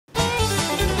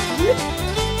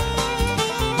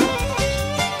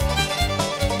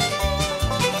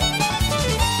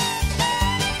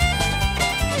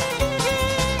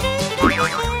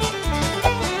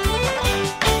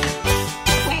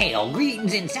Well,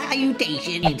 greetings and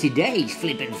salutations in today's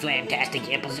flippin'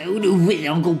 fantastic episode with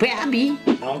Uncle Pappy.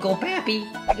 Uncle Pappy,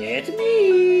 that's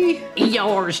me.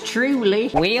 Yours truly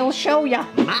will show ya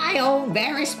my own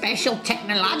very special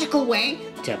technological way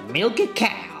to milk a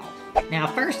cow. Now,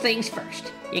 first things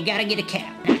first, you gotta get a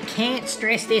cow. I can't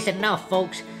stress this enough,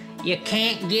 folks. You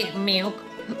can't get milk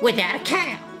without a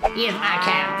cow. Here's my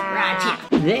cow, right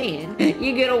here. Then,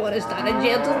 you're gonna wanna start a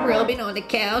gentle rubbing on the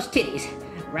cow's titties.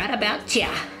 Right about here.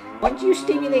 Once you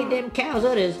stimulate them cow's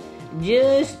udders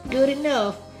just good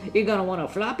enough, you're gonna wanna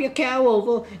flop your cow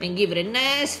over and give it a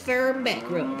nice firm back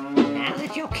rub. Now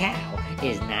that your cow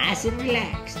is nice and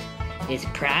relaxed, it's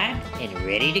primed and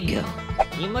ready to go.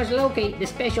 You must locate the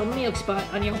special milk spot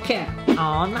on your cow.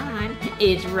 On mine,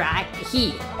 it's right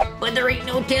here. But there ain't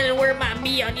no telling where it might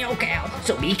be on your cow,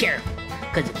 so be careful,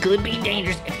 cause it could be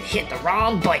dangerous if you hit the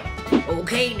wrong button.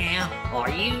 Okay now, are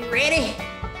you ready?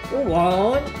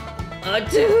 1, a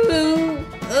 2,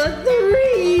 a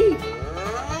 3.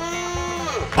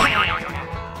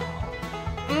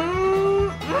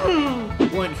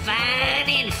 One fine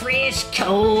and fresh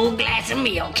cold glass of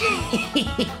milk.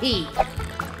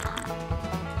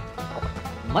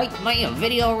 Make me a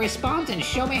video response and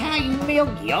show me how you milk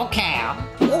your cow.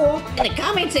 Or in the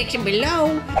comment section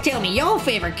below, tell me your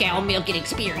favorite cow milking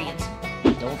experience.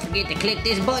 Don't forget to click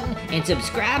this button and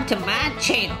subscribe to my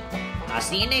channel. I'll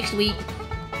see you next week.